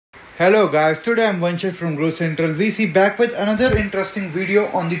Hello guys, today I'm Vanshit from Growth Central VC back with another interesting video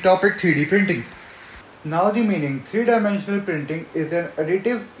on the topic 3D printing. Now the meaning, three-dimensional printing is an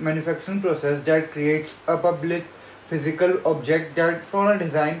additive manufacturing process that creates a public physical object that for a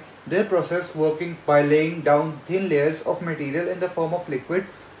design. They process working by laying down thin layers of material in the form of liquid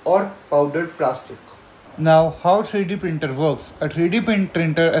or powdered plastic. Now, how 3D printer works? A 3D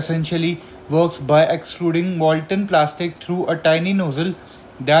printer essentially works by extruding molten plastic through a tiny nozzle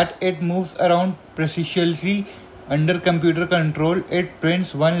that it moves around precisely under computer control. It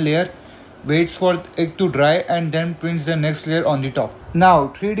prints one layer, waits for it to dry, and then prints the next layer on the top. Now,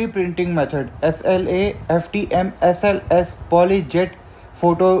 3D printing method: SLA, FTM, SLS, polyjet,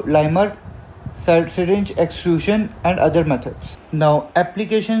 photolimer, syringe extrusion, and other methods. Now,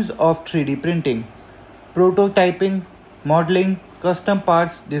 applications of 3D printing: prototyping, modeling, custom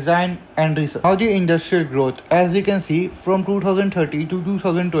parts, design, and research. Now the industrial growth. As we can see, from 2030 to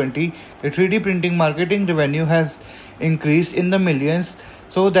 2020, the 3D printing marketing revenue has increased in the millions,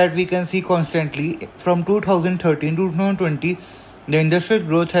 so that we can see constantly from 2013 to 2020, the industrial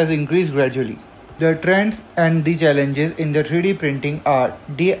growth has increased gradually. The trends and the challenges in the 3D printing are: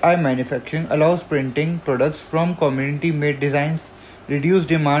 DI manufacturing allows printing products from community-made designs, reduced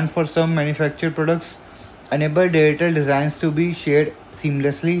demand for some manufactured products, enable digital designs to be shared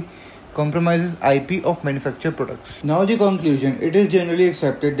seamlessly, compromises IP of manufactured products. Now the conclusion. It is generally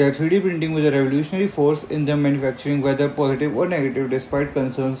accepted that 3D printing was a revolutionary force in the manufacturing, whether positive or negative. Despite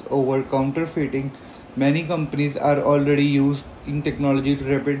concerns over counterfeiting, many companies are already using technology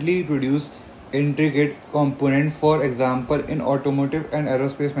to rapidly produce intricate components, for example in automotive and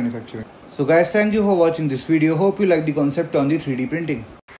aerospace manufacturing. So guys, thank you for watching this video. Hope you like the concept on the 3D printing.